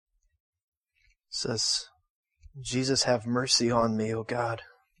says, Jesus, have mercy on me, O God,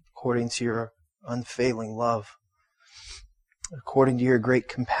 according to your unfailing love. According to your great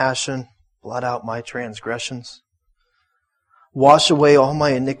compassion, blot out my transgressions. Wash away all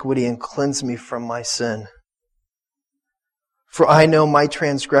my iniquity and cleanse me from my sin. For I know my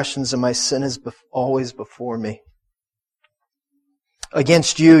transgressions and my sin is always before me.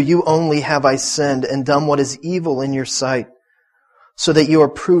 Against you, you only have I sinned and done what is evil in your sight, so that you are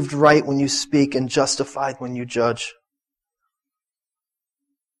proved right when you speak and justified when you judge.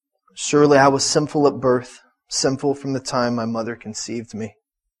 Surely I was sinful at birth, sinful from the time my mother conceived me.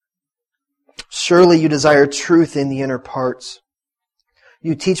 Surely you desire truth in the inner parts.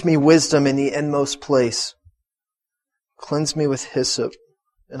 You teach me wisdom in the inmost place. Cleanse me with hyssop,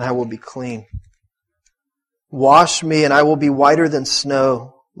 and I will be clean. Wash me, and I will be whiter than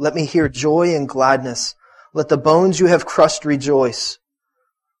snow. Let me hear joy and gladness. Let the bones you have crushed rejoice.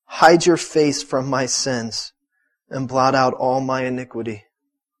 Hide your face from my sins, and blot out all my iniquity.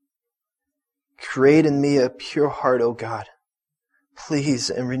 Create in me a pure heart, O God. Please,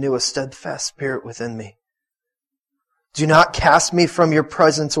 and renew a steadfast spirit within me. Do not cast me from your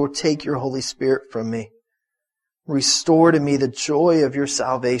presence or take your Holy Spirit from me. Restore to me the joy of your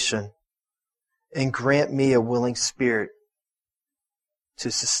salvation and grant me a willing spirit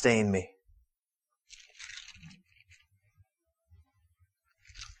to sustain me.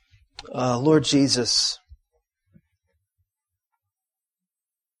 Lord Jesus,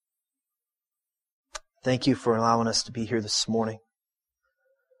 thank you for allowing us to be here this morning.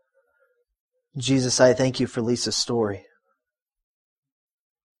 Jesus, I thank you for Lisa's story.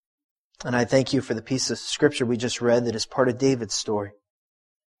 And I thank you for the piece of scripture we just read that is part of David's story.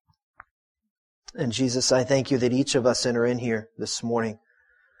 And Jesus, I thank you that each of us enter in here this morning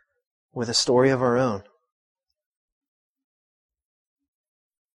with a story of our own.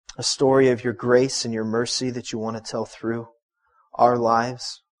 A story of your grace and your mercy that you want to tell through our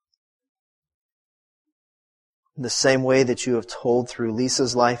lives. In the same way that you have told through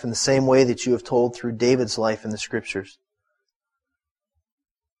Lisa's life, in the same way that you have told through David's life in the Scriptures.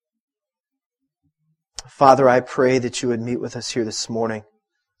 Father, I pray that you would meet with us here this morning.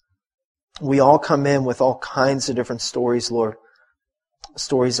 We all come in with all kinds of different stories, Lord.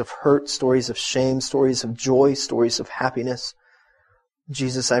 Stories of hurt, stories of shame, stories of joy, stories of happiness.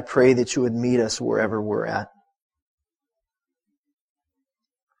 Jesus, I pray that you would meet us wherever we're at.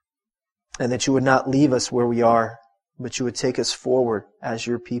 And that you would not leave us where we are, but you would take us forward as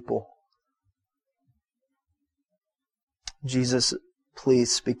your people. Jesus,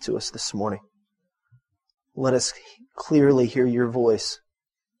 please speak to us this morning. Let us clearly hear your voice.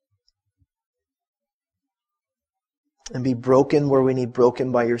 And be broken where we need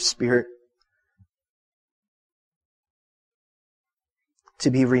broken by your Spirit.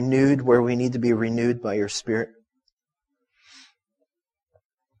 To be renewed where we need to be renewed by your Spirit.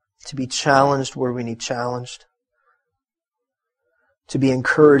 To be challenged where we need challenged. To be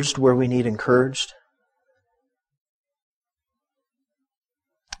encouraged where we need encouraged.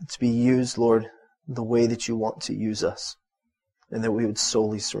 To be used, Lord, the way that you want to use us. And that we would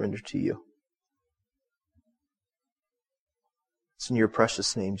solely surrender to you. It's in your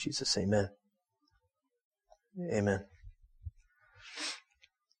precious name, Jesus. Amen. Amen.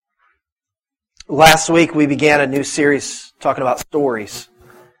 Last week we began a new series talking about stories.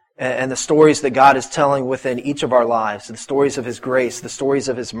 And the stories that God is telling within each of our lives. The stories of His grace, the stories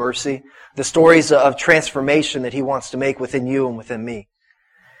of His mercy, the stories of transformation that He wants to make within you and within me.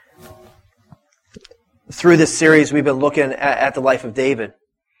 Through this series we've been looking at the life of David.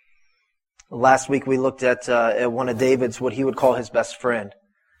 Last week we looked at one of David's, what he would call his best friend.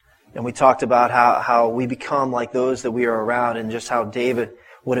 And we talked about how we become like those that we are around and just how David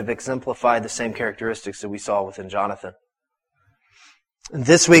would have exemplified the same characteristics that we saw within Jonathan.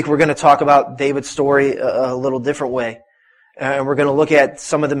 This week we're going to talk about David's story a little different way. And we're going to look at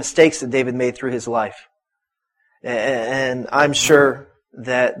some of the mistakes that David made through his life. And I'm sure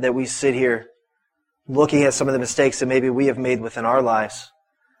that we sit here looking at some of the mistakes that maybe we have made within our lives.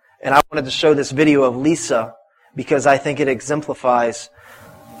 And I wanted to show this video of Lisa because I think it exemplifies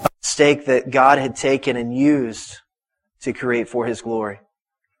a mistake that God had taken and used to create for His glory.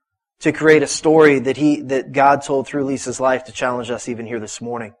 To create a story that God told through Lisa's life to challenge us even here this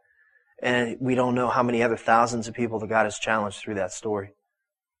morning. And we don't know how many other thousands of people that God has challenged through that story.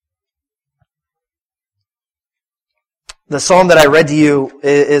 The psalm that I read to you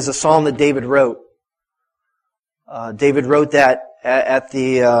is a psalm that David wrote. David wrote that at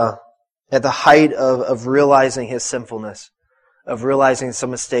the height of realizing his sinfulness, of realizing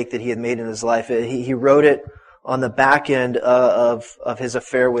some mistake that he had made in his life. He wrote it on the back end of his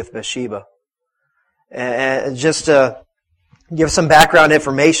affair with Bathsheba. And just to give some background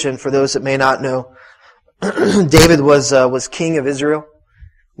information for those that may not know, David was king of Israel,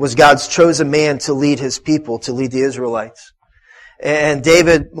 was God's chosen man to lead his people, to lead the Israelites. And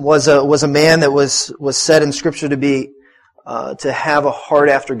David was a man that was said in Scripture to be to have a heart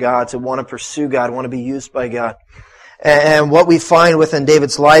after God, to want to pursue God, want to be used by God. And what we find within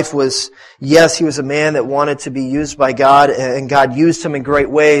David's life was, yes, he was a man that wanted to be used by God, and God used him in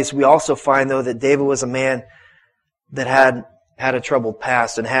great ways. We also find, though, that David was a man that had a troubled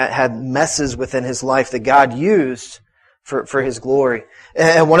past and had messes within his life that God used for his glory.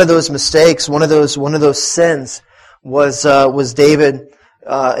 And one of those mistakes, one of those sins was David.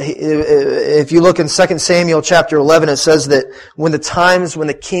 If you look in 2 Samuel chapter 11, it says that when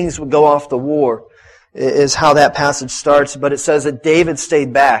the kings would go off to war, is how that passage starts. But it says that David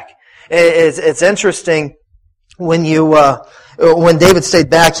stayed back. It's interesting when David stayed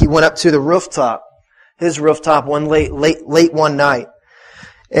back, he went up to the rooftop, his rooftop, one late one night.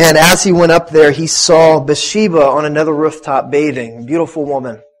 And as he went up there, he saw Bathsheba on another rooftop bathing, a beautiful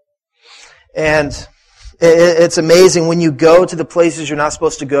woman. And it's amazing when you go to the places you're not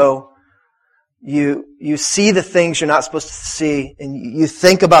supposed to go. You see the things you're not supposed to see, and you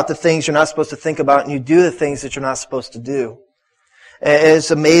think about the things you're not supposed to think about, and you do the things that you're not supposed to do. And it's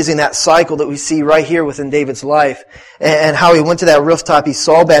amazing, that cycle that we see right here within David's life, and how he went to that rooftop. He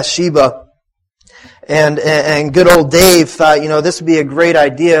saw Bathsheba, and good old Dave thought, this would be a great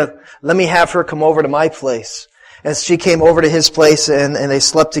idea. Let me have her come over to my place. And she came over to his place, and they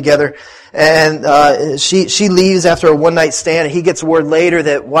slept together. And she leaves after a one-night stand, and he gets word later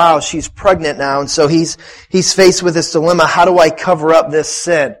that, wow, she's pregnant now. And so he's faced with this dilemma: how do I cover up this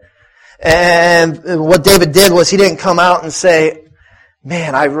sin? And what David did was, he didn't come out and say,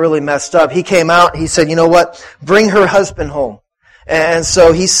 man, I really messed up. He came out, he said, you know what? Bring her husband home. And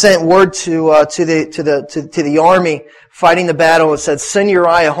so he sent word to the army fighting the battle and said, send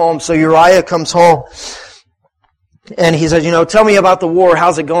Uriah home. So Uriah comes home. And he says, tell me about the war.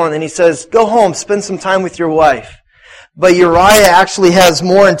 How's it going? And he says, go home, spend some time with your wife. But Uriah actually has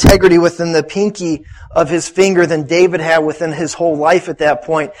more integrity within the pinky of his finger than David had within his whole life at that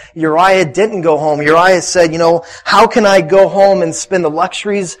point. Uriah didn't go home. Uriah said, how can I go home and spend the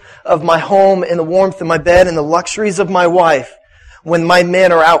luxuries of my home and the warmth of my bed and the luxuries of my wife when my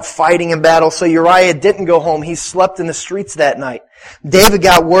men are out fighting in battle? So Uriah didn't go home. He slept in the streets that night. David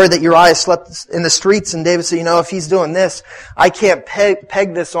got word that Uriah slept in the streets, and David said, if he's doing this, I can't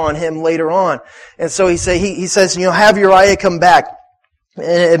peg this on him later on. And so he says, have Uriah come back.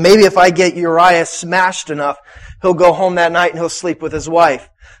 And maybe if I get Uriah smashed enough, he'll go home that night and he'll sleep with his wife.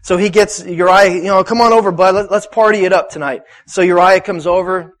 So he gets Uriah, come on over, bud, let's party it up tonight. So Uriah comes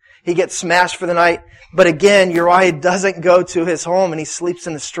over, he gets smashed for the night. But again, Uriah doesn't go to his home, and he sleeps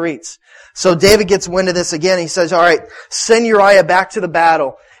in the streets. So David gets wind of this again. He says, all right, send Uriah back to the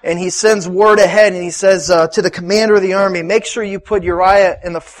battle. And he sends word ahead, and he says to the commander of the army, make sure you put Uriah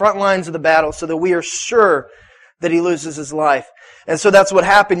in the front lines of the battle so that we are sure that he loses his life. And so that's what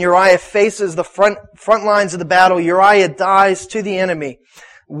happened. Uriah faces the front lines of the battle. Uriah dies to the enemy.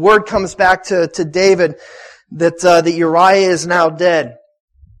 Word comes back to David that Uriah is now dead.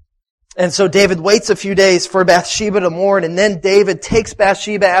 And so David waits a few days for Bathsheba to mourn, and then David takes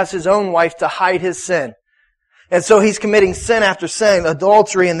Bathsheba as his own wife to hide his sin. And so he's committing sin after sin,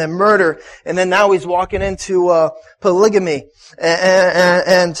 adultery and then murder, and then now he's walking into polygamy.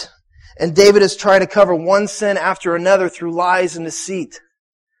 And David is trying to cover one sin after another through lies and deceit.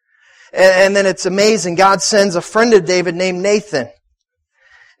 And then it's amazing. God sends a friend of David named Nathan.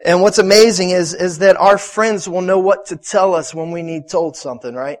 And what's amazing is that our friends will know what to tell us when we need told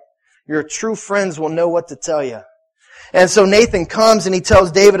something, right? Your true friends will know what to tell you. And so Nathan comes and he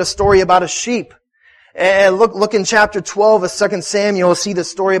tells David a story about a sheep. And look in chapter 12 of 2 Samuel, you'll see the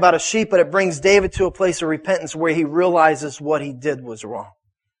story about a sheep, but it brings David to a place of repentance where he realizes what he did was wrong.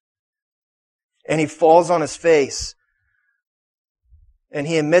 And he falls on his face. And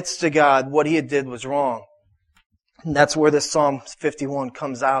he admits to God what he did was wrong. And that's where this Psalm 51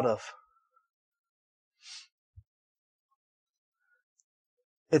 comes out of.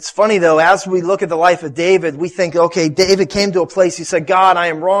 It's funny though, as we look at the life of David, we think, okay, David came to a place, he said, God, I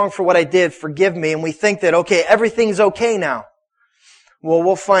am wrong for what I did, forgive me. And we think that, okay, everything's okay now. Well,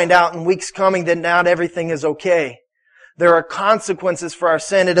 we'll find out in weeks coming that not everything is okay. There are consequences for our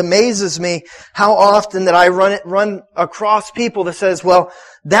sin. It amazes me how often that I run across people that says, well,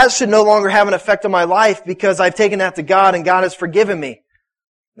 that should no longer have an effect on my life because I've taken that to God and God has forgiven me.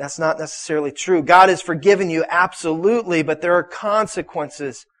 That's not necessarily true. God has forgiven you, absolutely, but there are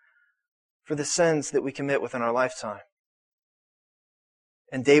consequences for the sins that we commit within our lifetime.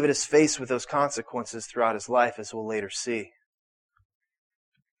 And David is faced with those consequences throughout his life, as we'll later see.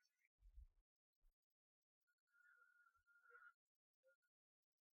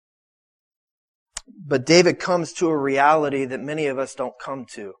 But David comes to a reality that many of us don't come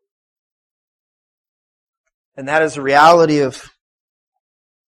to. And that is the reality of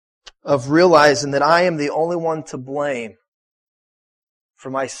realizing that I am the only one to blame for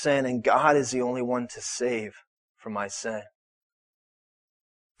my sin, and God is the only one to save from my sin.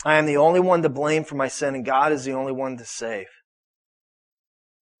 I am the only one to blame for my sin, and God is the only one to save.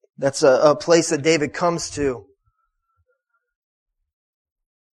 That's a place that David comes to.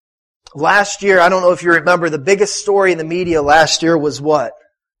 Last year, I don't know if you remember, the biggest story in the media last year was what?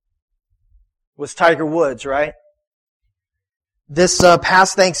 Was Tiger Woods, right? This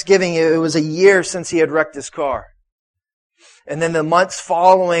past Thanksgiving, it was a year since he had wrecked his car. And then the months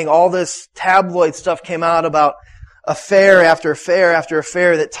following, all this tabloid stuff came out about affair after affair after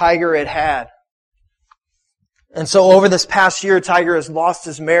affair that Tiger had had. And so over this past year, Tiger has lost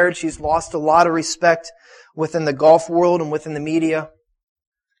his marriage. He's lost a lot of respect within the golf world and within the media.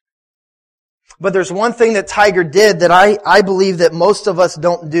 But there's one thing that Tiger did that I believe that most of us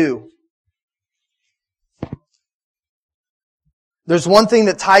don't do. There's one thing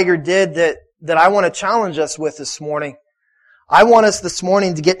that Tiger did that I want to challenge us with this morning. I want us this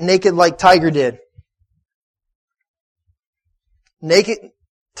morning to get naked like Tiger did.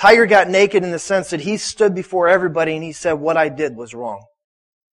 Tiger got naked in the sense that he stood before everybody and he said, what I did was wrong.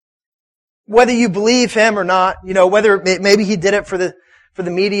 Whether you believe him or not, whether maybe he did it for the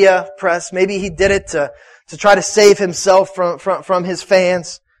media press, maybe he did it to try to save himself from his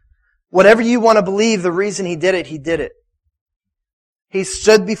fans. Whatever you want to believe, the reason he did it, he did it. He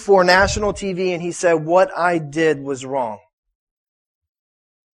stood before national TV and he said, what I did was wrong.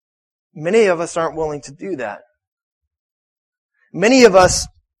 Many of us aren't willing to do that. Many of us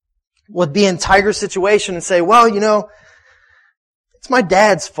would be in Tiger's situation and say, well, it's my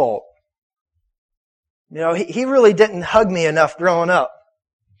dad's fault. He really didn't hug me enough growing up.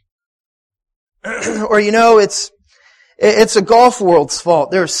 Or, it's a golf world's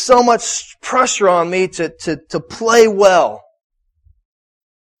fault. There's so much pressure on me to play well.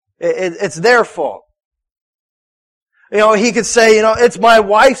 It's their fault. He could say, it's my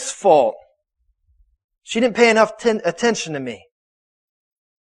wife's fault. She didn't pay enough attention to me.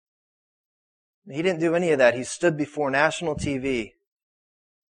 He didn't do any of that. He stood before national TV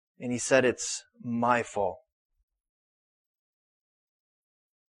and he said, it's my fault.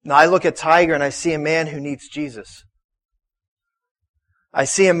 Now I look at Tiger and I see a man who needs Jesus. I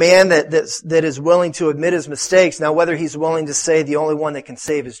see a man that is willing to admit his mistakes. Now whether he's willing to say the only one that can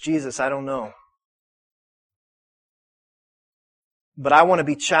save is Jesus, I don't know. But I want to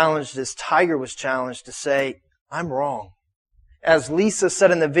be challenged as Tiger was challenged to say, I'm wrong. As Lisa said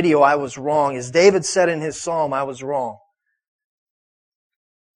in the video, I was wrong. As David said in his psalm, I was wrong.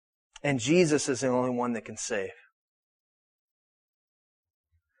 And Jesus is the only one that can save.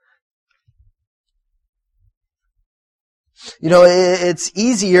 It's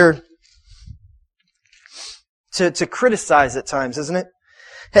easier to criticize at times, isn't it?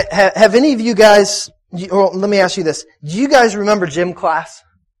 Have any of you guys, let me ask you this. Do you guys remember gym class?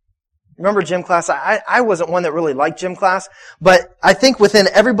 Remember gym class? I wasn't one that really liked gym class, but I think within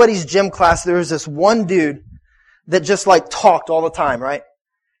everybody's gym class there was this one dude that just talked all the time, right?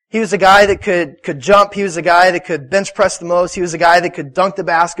 He was a guy that could jump. He was a guy that could bench press the most. He was a guy that could dunk the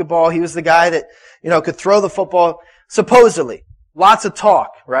basketball. He was the guy that, could throw the football. Supposedly. Lots of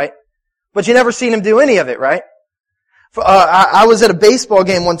talk, right? But you never seen him do any of it, right? I was at a baseball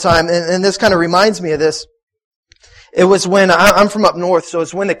game one time, and this kind of reminds me of this. It was when, I'm from up north, so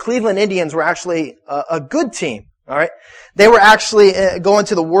it's when the Cleveland Indians were actually a good team, alright? They were actually going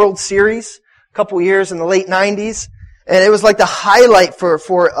to the World Series a couple years in the late 90s, and it was like the highlight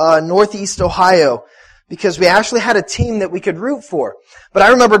for Northeast Ohio, because we actually had a team that we could root for. But I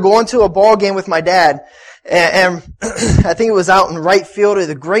remember going to a ball game with my dad, and I think it was out in right field with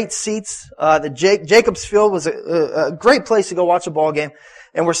the great seats. The Jacobs Field was a great place to go watch a ball game.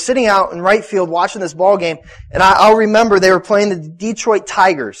 And we're sitting out in right field watching this ball game. And I'll remember they were playing the Detroit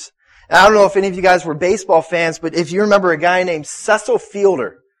Tigers. And I don't know if any of you guys were baseball fans, but if you remember a guy named Cecil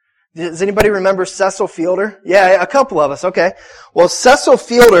Fielder. Does anybody remember Cecil Fielder? Yeah, a couple of us. Okay. Well, Cecil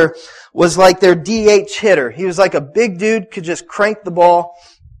Fielder was like their DH hitter. He was like a big dude, could just crank the ball,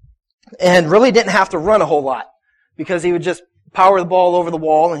 and really didn't have to run a whole lot because he would just power the ball over the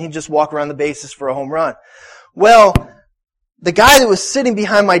wall and he'd just walk around the bases for a home run. Well, the guy that was sitting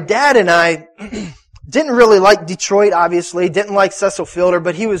behind my dad and I Didn't really like Detroit, obviously. Didn't like Cecil Fielder,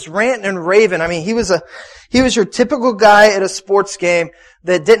 but he was ranting and raving. I mean, he was your typical guy at a sports game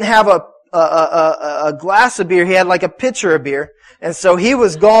that didn't have a glass of beer. He had like a pitcher of beer. And so he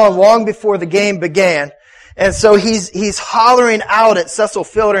was gone long before the game began. And so he's hollering out at Cecil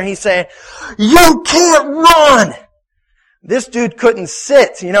Fielder and he's saying, "You can't run!" This dude couldn't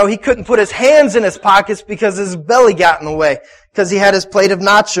sit. He couldn't put his hands in his pockets because his belly got in the way, because he had his plate of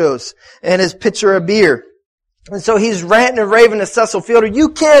nachos and his pitcher of beer. And so he's ranting and raving to Cecil Fielder, "You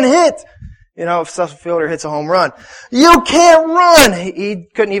can't hit!" If Cecil Fielder hits a home run. "You can't run!" He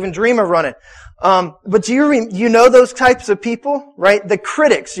couldn't even dream of running. But do you know those types of people, right? The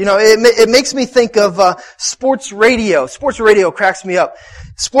critics. It makes me think of sports radio. Sports radio cracks me up.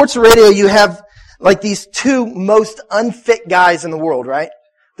 Sports radio, you have like these two most unfit guys in the world, right?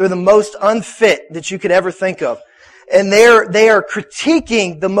 They're the most unfit that you could ever think of. And they are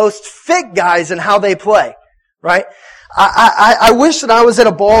critiquing the most fit guys and how they play, right? I wish that I was at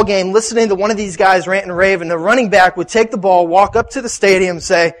a ball game listening to one of these guys rant and rave, and the running back would take the ball, walk up to the stadium and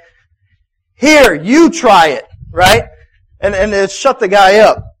say, "Here, you try it," right? And it'd shut the guy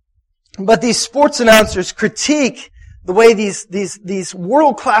up. But these sports announcers critique the way these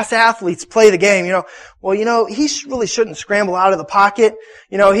world-class athletes play the game. He really shouldn't scramble out of the pocket.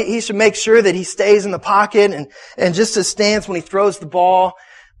 He should make sure that he stays in the pocket and just his stance when he throws the ball.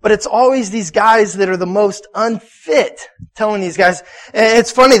 But it's always these guys that are the most unfit telling these guys. And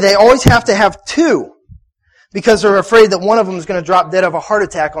it's funny, they always have to have two because they're afraid that one of them is going to drop dead of a heart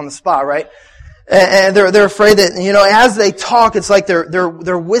attack on the spot, right? And they're afraid that, as they talk, it's like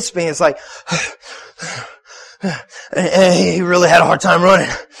they're wisping. It's like, "He really had a hard time running."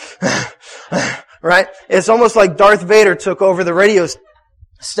 Right? It's almost like Darth Vader took over the radio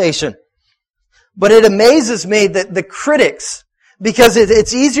station. But it amazes me that the critics, because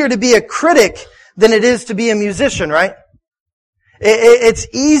it's easier to be a critic than it is to be a musician, right? It's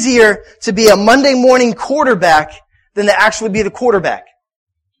easier to be a Monday morning quarterback than to actually be the quarterback.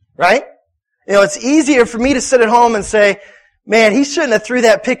 Right? It's easier for me to sit at home and say, "Man, he shouldn't have threw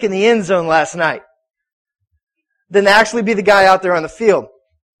that pick in the end zone last night," than to actually be the guy out there on the field.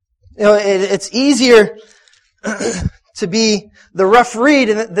 It's easier to be the referee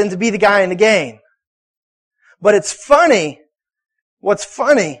than to be the guy in the game. But it's funny. What's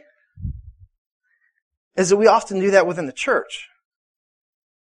funny is that we often do that within the church.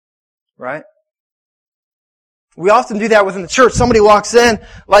 Right? We often do that within the church. Somebody walks in,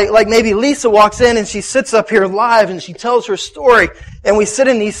 like maybe Lisa walks in and she sits up here live and she tells her story, and we sit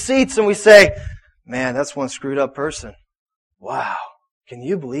in these seats and we say, "Man, that's one screwed up person. Wow. Can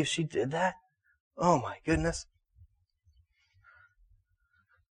you believe she did that? Oh my goodness."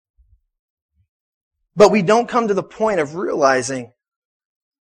 But we don't come to the point of realizing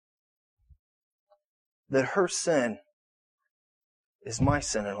that her sin is my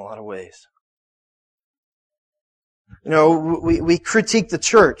sin in a lot of ways. We critique the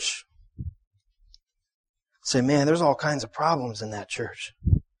church. Say, "Man, there's all kinds of problems in that church."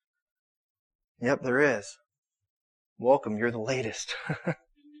 Yep, there is. Welcome, you're the latest.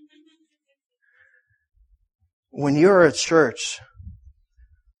 When you're a church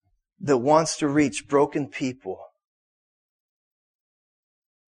that wants to reach broken people,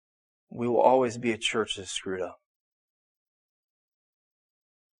 we will always be a church that's screwed up.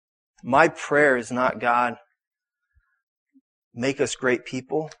 My prayer is not, "God, make us great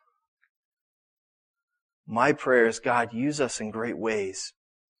people." My prayer is, "God, use us in great ways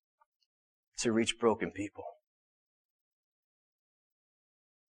to reach broken people."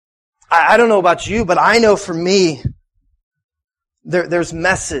 I don't know about you, but I know for me, there's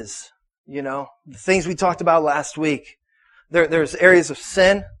messes, the things we talked about last week. There's areas of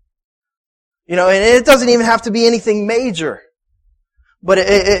sin, and it doesn't even have to be anything major. But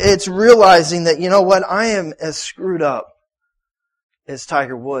it's realizing that, I am as screwed up as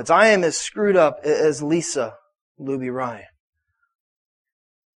Tiger Woods. I am as screwed up as Lisa Luby Ryan.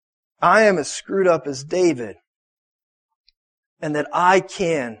 I am as screwed up as David. And that I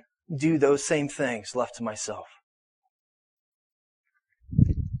can do those same things left to myself.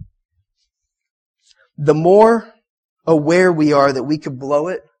 The more aware we are that we could blow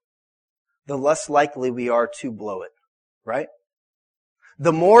it, the less likely we are to blow it. Right?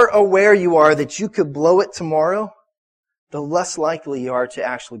 The more aware you are that you could blow it tomorrow, the less likely you are to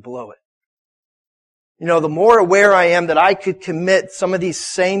actually blow it. The more aware I am that I could commit some of these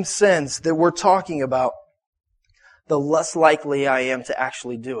same sins that we're talking about, the less likely I am to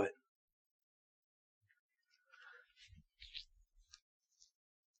actually do it.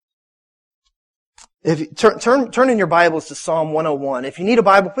 If you turn in your Bibles to Psalm 101. If you need a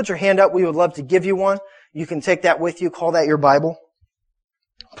Bible, put your hand up. We would love to give you one. You can take that with you. Call that your Bible.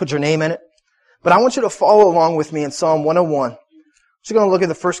 Put your name in it. But I want you to follow along with me in Psalm 101. I'm just going to look at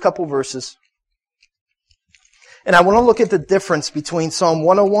the first couple verses. And I want to look at the difference between Psalm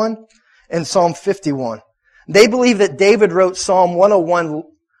 101 and Psalm 51. They believe that David wrote Psalm 101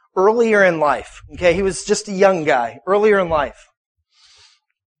 earlier in life. Okay, he was just a young guy, earlier in life.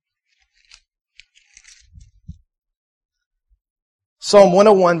 Psalm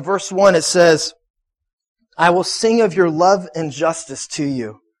 101, verse 1, it says, I will sing of your love and justice to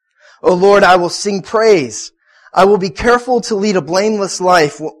you. O Lord, I will sing praise. I will be careful to lead a blameless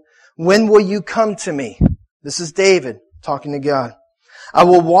life. When will you come to me? This is David talking to God. I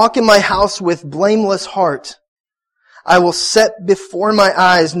will walk in my house with blameless heart. I will set before my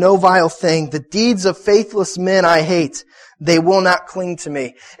eyes no vile thing. The deeds of faithless men I hate. They will not cling to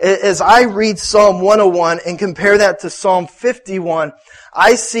me. As I read Psalm 101 and compare that to Psalm 51,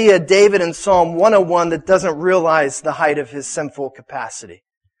 I see a David in Psalm 101 that doesn't realize the height of his sinful capacity.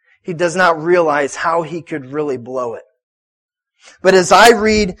 He does not realize how he could really blow it. But as I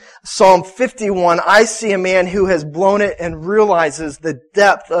read Psalm 51, I see a man who has blown it and realizes the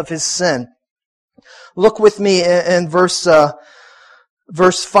depth of his sin. Look with me in verse 5.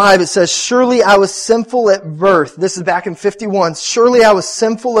 It says, surely I was sinful at birth. This is back in 51. Surely I was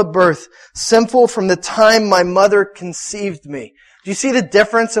sinful at birth, sinful from the time my mother conceived me. Do you see the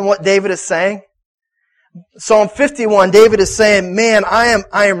difference in what David is saying? Psalm 51, David is saying, man, I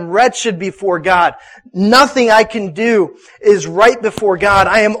am wretched before God. Nothing I can do is right before God.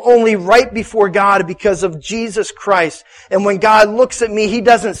 I am only right before God because of Jesus Christ. And when God looks at me, He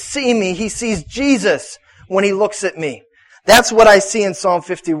doesn't see me. He sees Jesus when He looks at me. That's what I see in Psalm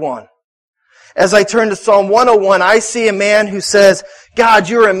 51. As I turn to Psalm 101, I see a man who says, God,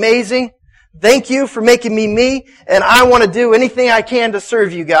 you're amazing. Thank you for making me, and I want to do anything I can to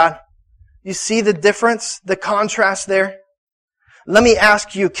serve you, God. You see the difference, the contrast there? Let me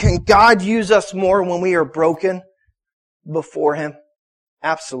ask you, can God use us more when we are broken before Him?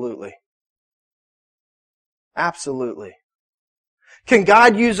 Absolutely. Absolutely. Can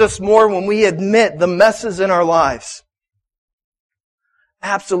God use us more when we admit the messes in our lives?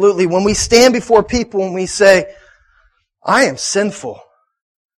 Absolutely. When we stand before people and we say, I am sinful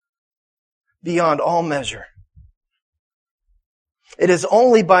beyond all measure. It is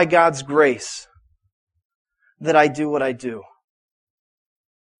only by God's grace that I do what I do.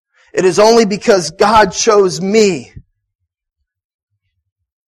 It is only because God chose me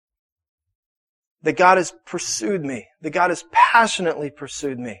that God has pursued me, that God has passionately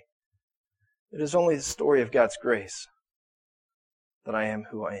pursued me. It is only the story of God's grace that I am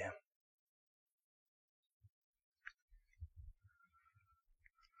who I am.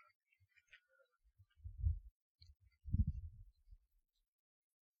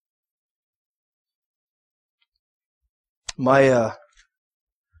 My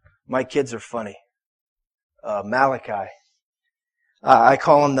kids are funny. Malachi. I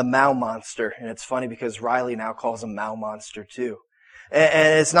call him the Mao Monster, and it's funny because Riley now calls him Mao Monster too.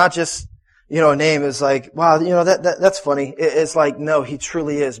 And it's not just, a name. It's like, wow, that's funny. It's like, no, he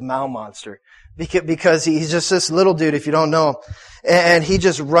truly is Mao Monster. Because he's just this little dude, if you don't know him. And he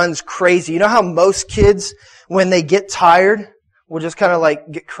just runs crazy. You know how most kids, when they get tired, will just kind of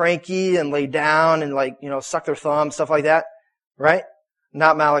like get cranky and lay down and suck their thumb, stuff like that? Right?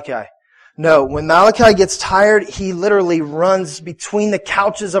 Not Malachi. No, when Malachi gets tired, he literally runs between the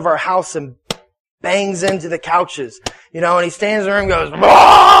couches of our house and bangs into the couches. And he stands there and goes,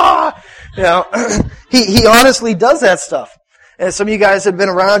 "Wah!" He honestly does that stuff. And some of you guys have been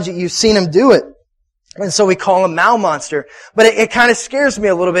around, you've seen him do it. And so we call him Mao Monster. But it kind of scares me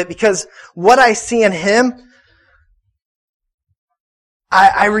a little bit because what I see in him,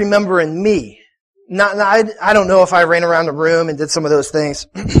 I remember in me. I don't know if I ran around the room and did some of those things.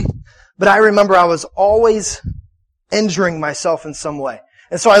 But I remember I was always injuring myself in some way.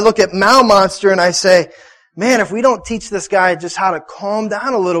 And so I look at Mao Monster and I say, man, if we don't teach this guy just how to calm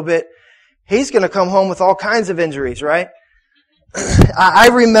down a little bit, he's going to come home with all kinds of injuries, right? I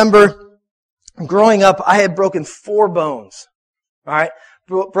remember growing up, I had broken 4 bones. All right?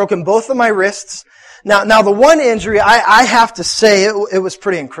 Broken both of my wrists. Now the one injury, I have to say, it was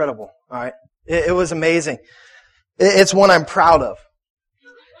pretty incredible. All right? It was amazing. It's one I'm proud of.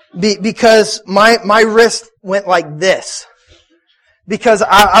 Because my wrist went like this. Because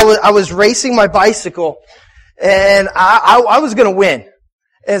I was racing my bicycle and I was going to win.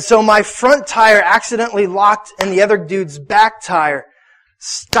 And so my front tire accidentally locked and the other dude's back tire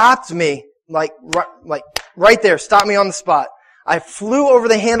stopped me like right there, stopped me on the spot. I flew over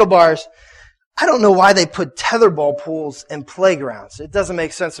the handlebars. I don't know why they put tetherball pools in playgrounds. It doesn't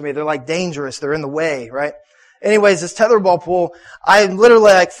make sense to me. They're like dangerous. They're in the way, right? Anyways, this tetherball pool, I'm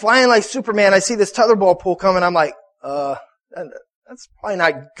literally like flying like Superman. I see this tetherball pool coming. I'm like, that's probably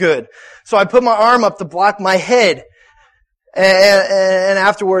not good. So I put my arm up to block my head. And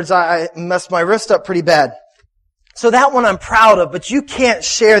afterwards I messed my wrist up pretty bad. So that one I'm proud of, but you can't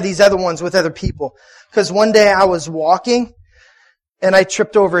share these other ones with other people. Because one day I was walking and I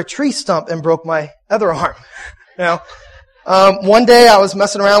tripped over a tree stump and broke my other arm. One day I was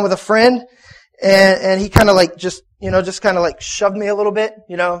messing around with a friend and he kind of like just kind of like shoved me a little bit,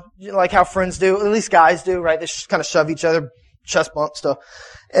 like how friends do, at least guys do, right? They just kind of shove each other, chest bump stuff.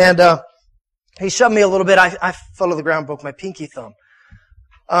 And, he shoved me a little bit. I fell to the ground, broke my pinky thumb.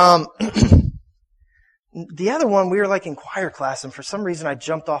 The other one, we were like in choir class, and for some reason I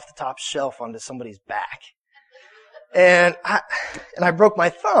jumped off the top shelf onto somebody's back. And I broke my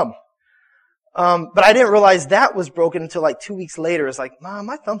thumb. But I didn't realize that was broken until like 2 weeks later. It's like, Mom,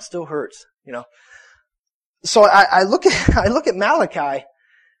 my thumb still hurts, So I look at Malachi,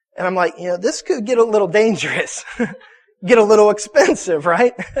 and I'm like, this could get a little dangerous. Get a little expensive,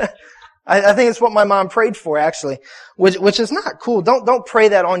 right? I think it's what my mom prayed for, actually, which is not cool. Don't pray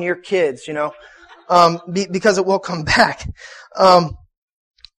that on your kids, because it will come back.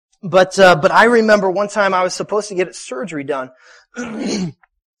 But I remember one time I was supposed to get surgery done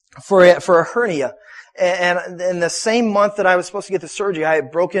for a hernia, and in the same month that I was supposed to get the surgery, I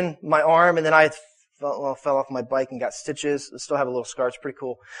had broken my arm, and then I fell off my bike and got stitches. I still have a little scar. It's pretty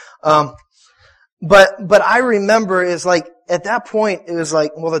cool. But I remember is like, at that point, it was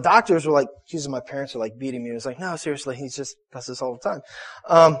like, the doctors were like, my parents were like beating me. It was like, no, seriously, he just does this all the time.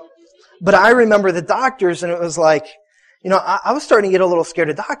 But I remember the doctors, and it was like, I was starting to get a little scared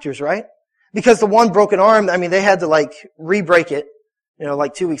of doctors, right? Because the one broken arm, they had to like re-break it,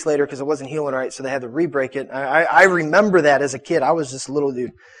 like 2 weeks later because it wasn't healing right, so they had to re-break it. I remember that as a kid. I was just a little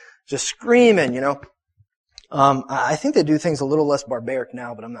dude, just screaming, I think they do things a little less barbaric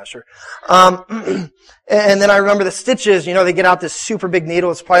now, but I'm not sure. And then I remember the stitches, they get out this super big needle.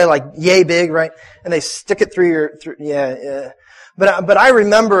 It's probably like yay big, right? And they stick it through yeah. But I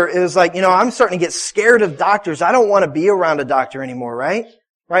remember it was like, I'm starting to get scared of doctors. I don't want to be around a doctor anymore, right?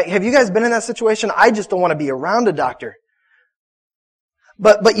 Right? Have you guys been in that situation? I just don't want to be around a doctor.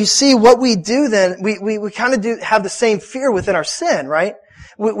 But you see, what we do then, we kind of have the same fear within our sin, right?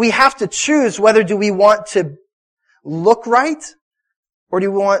 We have to choose whether do we want to look right or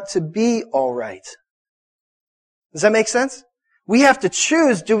do we want to be all right? Does that make sense? We have to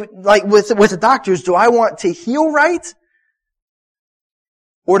choose, like with the doctors, do I want to heal right?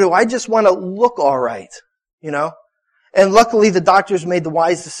 Or do I just want to look all right? And luckily the doctors made the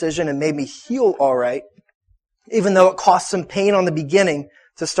wise decision and made me heal all right, even though it cost some pain on the beginning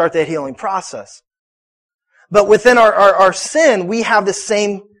to start that healing process. But within our sin, we have the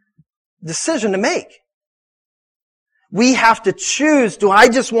same decision to make. We have to choose, do I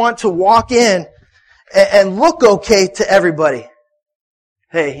just want to walk in and look okay to everybody?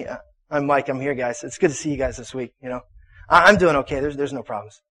 Hey, I'm Mike, I'm here, guys. It's good to see you guys this week, I'm doing okay, there's no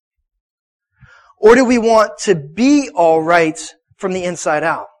problems. Or do we want to be all right from the inside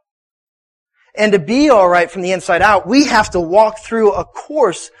out? And to be all right from the inside out, we have to walk through a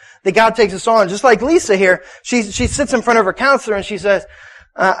course that God takes us on. Just like Lisa here, she sits in front of her counselor and she says,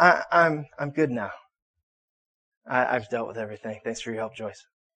 I'm good now. I've dealt with everything. Thanks for your help, Joyce.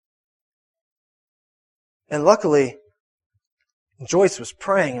 And luckily, Joyce was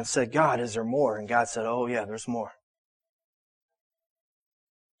praying and said, God, is there more? And God said, oh yeah, there's more.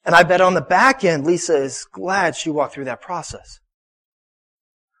 And I bet on the back end, Lisa is glad she walked through that process.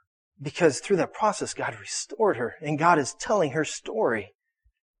 Because through that process, God restored her. And God is telling her story.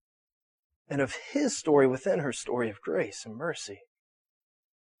 And of His story within her story of grace and mercy.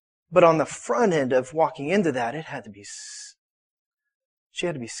 But on the front end of walking into that, she had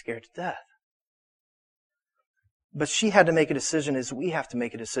to be scared to death. But she had to make a decision as we have to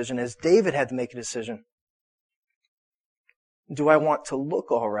make a decision, as David had to make a decision. Do I want to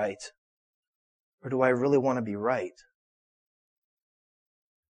look all right? Or do I really want to be right?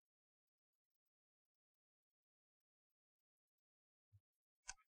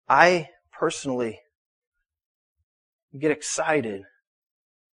 I personally get excited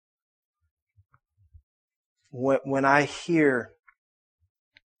when I hear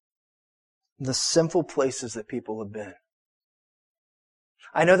the sinful places that people have been.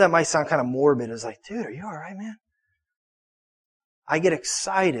 I know that might sound kind of morbid. It's like, dude, are you all right, man? I get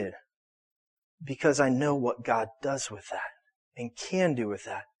excited because I know what God does with that and can do with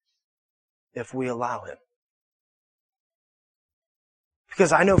that if we allow Him.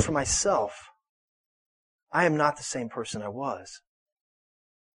 Because I know for myself, I am not the same person I was.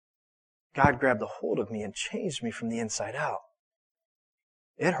 God grabbed a hold of me and changed me from the inside out.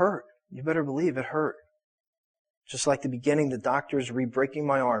 It hurt. You better believe it hurt. Just like the beginning, the doctors re-breaking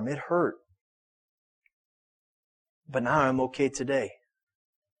my arm. It hurt. But now I'm okay today.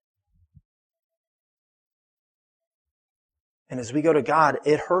 And as we go to God,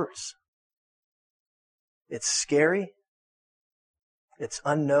 it hurts. It's scary. It's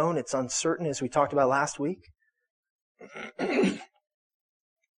unknown. It's uncertain, as we talked about last week.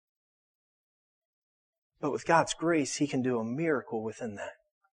 But with God's grace, He can do a miracle within that.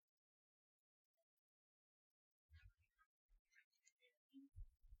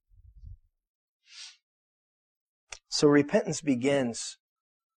 So repentance begins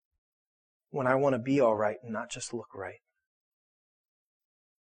when I want to be all right and not just look right.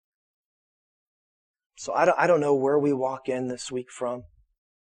 So I don't know where we walk in this week from.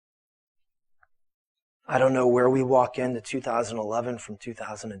 I don't know where we walk into 2011 from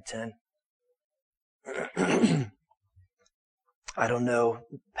 2010. I don't know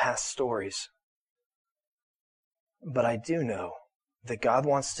past stories. But I do know that God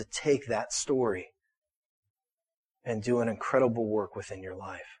wants to take that story and do an incredible work within your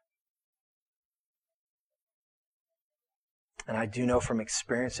life. And I do know from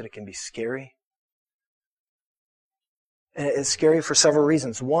experience that it can be scary. And it's scary for several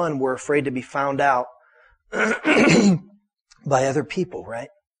reasons. One, we're afraid to be found out by other people, right?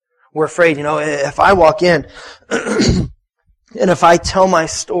 We're afraid, if I walk in and if I tell my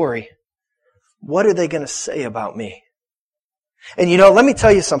story, what are they going to say about me? And let me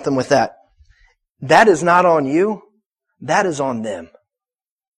tell you something with that. That is not on you. That is on them.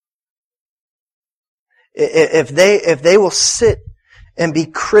 If they will sit and be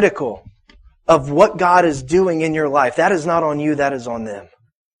critical of what God is doing in your life, that is not on you, that is on them.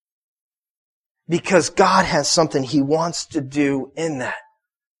 Because God has something He wants to do in that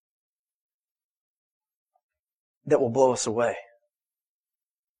will blow us away.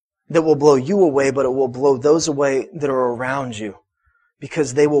 That will blow you away, but it will blow those away that are around you.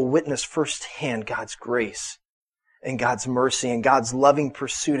 Because they will witness firsthand God's grace and God's mercy and God's loving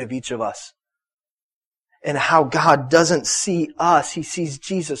pursuit of each of us. And how God doesn't see us, He sees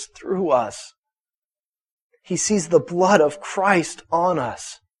Jesus through us. He sees the blood of Christ on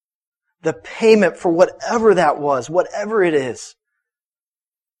us. The payment for whatever that was, whatever it is.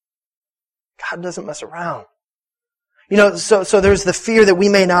 God doesn't mess around. So there's the fear that we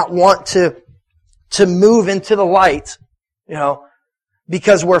may not want to move into the light,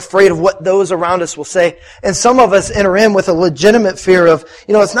 because we're afraid of what those around us will say. And some of us enter in with a legitimate fear of,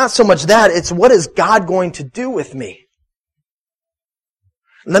 it's not so much that, it's what is God going to do with me?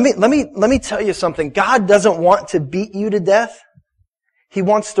 Let me tell you something. God doesn't want to beat you to death. He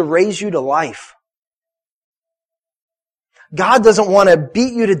wants to raise you to life. God doesn't want to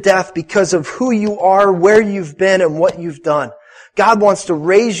beat you to death because of who you are, where you've been, and what you've done. God wants to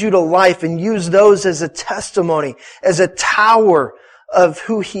raise you to life and use those as a testimony, as a tower of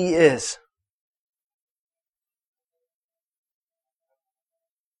who He is.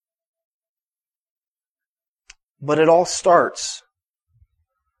 But it all starts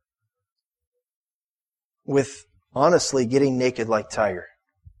with, honestly, getting naked like Tiger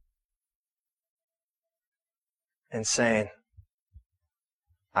and saying,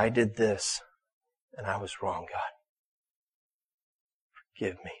 I did this and I was wrong, God.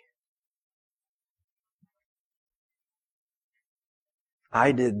 Forgive me.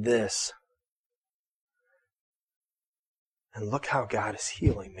 I did this. And look how God is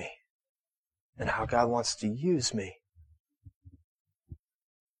healing me and how God wants to use me.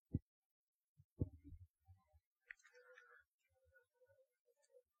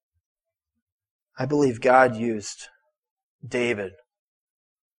 I believe God used David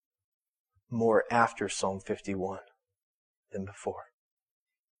more after Psalm 51 than before.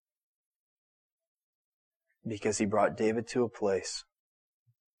 Because He brought David to a place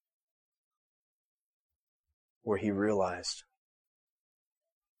where he realized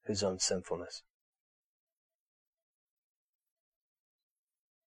his own sinfulness.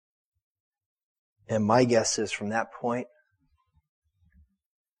 And my guess is from that point,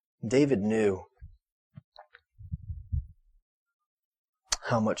 David knew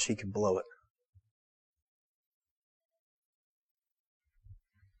how much he could blow it.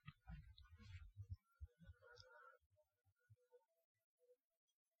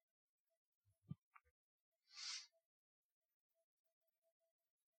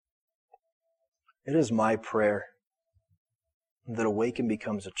 It is my prayer that Awaken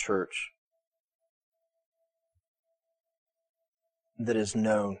becomes a church that is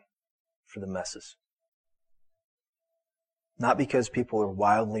known for the messes. Not because people are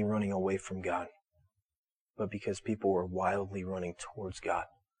wildly running away from God, but because people are wildly running towards God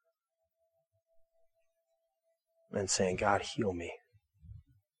and saying, God, heal me.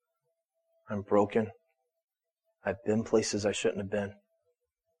 I'm broken. I've been places I shouldn't have been.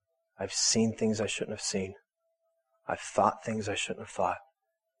 I've seen things I shouldn't have seen. I've thought things I shouldn't have thought.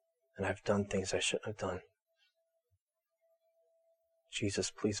 And I've done things I shouldn't have done. Jesus,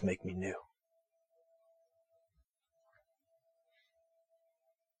 please make me new.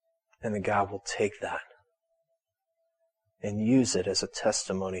 And then God will take that and use it as a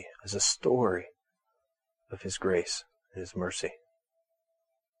testimony, as a story of His grace and His mercy.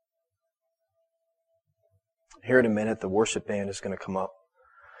 Here in a minute, the worship band is going to come up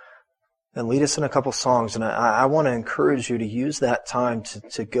and lead us in a couple songs. And I want to encourage you to use that time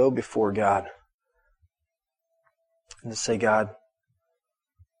to go before God and to say, God,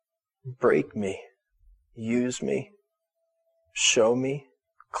 break me, use me, show me,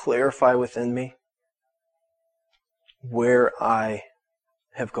 clarify within me where I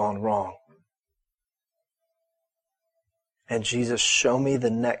have gone wrong. And Jesus, show me the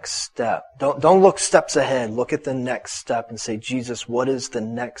next step. Don't look steps ahead. Look at the next step and say, Jesus, what is the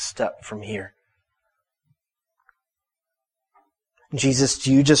next step from here? Jesus,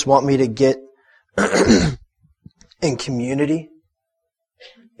 do you just want me to get in community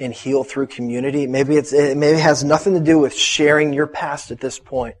and heal through community? Maybe it has nothing to do with sharing your past at this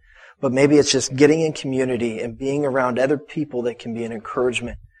point, but maybe it's just getting in community and being around other people that can be an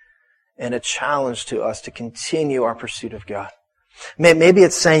encouragement and a challenge to us to continue our pursuit of God. Maybe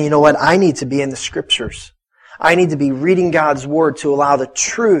it's saying, you know what, I need to be in the Scriptures. I need to be reading God's Word to allow the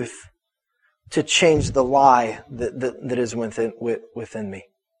truth to change the lie that is within me.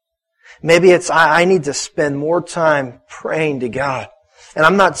 Maybe it's I need to spend more time praying to God. And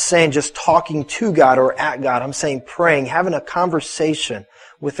I'm not saying just talking to God or at God. I'm saying praying, having a conversation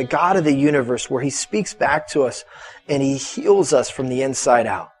with the God of the universe where He speaks back to us and He heals us from the inside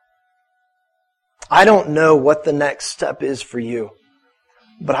out. I don't know what the next step is for you,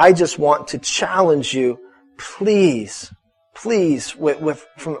 but I just want to challenge you, please, from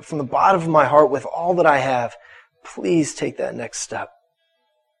the bottom of my heart, with all that I have, please take that next step.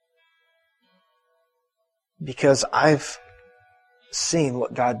 Because I've seen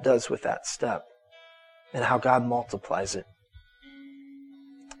what God does with that step and how God multiplies it.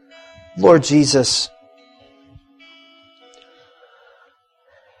 Lord Jesus,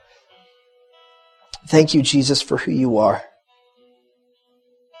 thank you, Jesus, for who you are.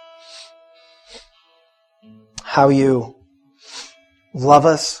 How you love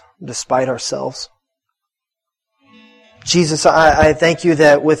us despite ourselves. Jesus, I thank you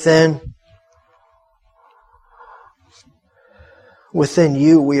that within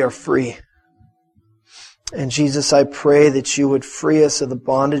you we are free. And Jesus, I pray that you would free us of the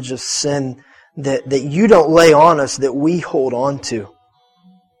bondage of sin that you don't lay on us, that we hold on to.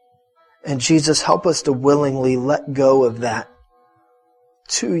 And Jesus, help us to willingly let go of that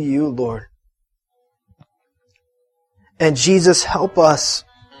to you, Lord. And Jesus, help us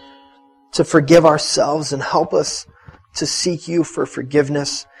to forgive ourselves and help us to seek you for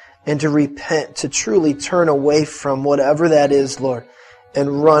forgiveness and to repent, to truly turn away from whatever that is, Lord,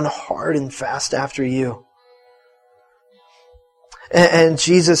 and run hard and fast after you. And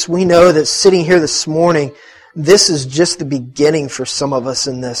Jesus, we know that sitting here this morning, this is just the beginning for some of us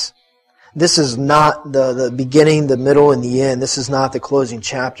in this. This is not the beginning, the middle, and the end. This is not the closing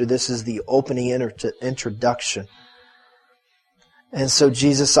chapter. This is the opening introduction. And so,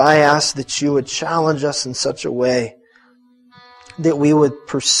 Jesus, I ask that you would challenge us in such a way that we would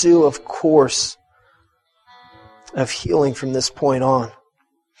pursue a course of healing from this point on.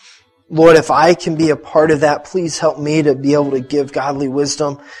 Lord, if I can be a part of that, please help me to be able to give godly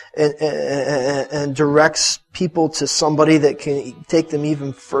wisdom and direct people to somebody that can take them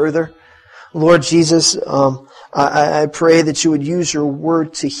even further. Lord Jesus, I pray that you would use your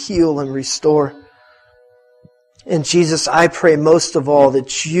word to heal and restore. And Jesus, I pray most of all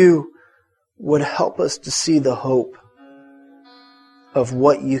that you would help us to see the hope of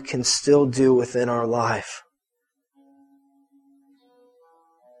what you can still do within our life.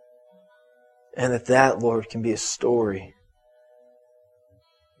 And that, Lord, can be a story,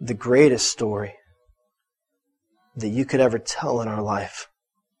 the greatest story that you could ever tell in our life,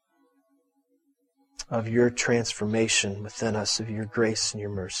 of your transformation within us, of your grace and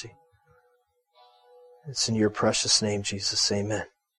your mercy. It's in your precious name, Jesus. Amen.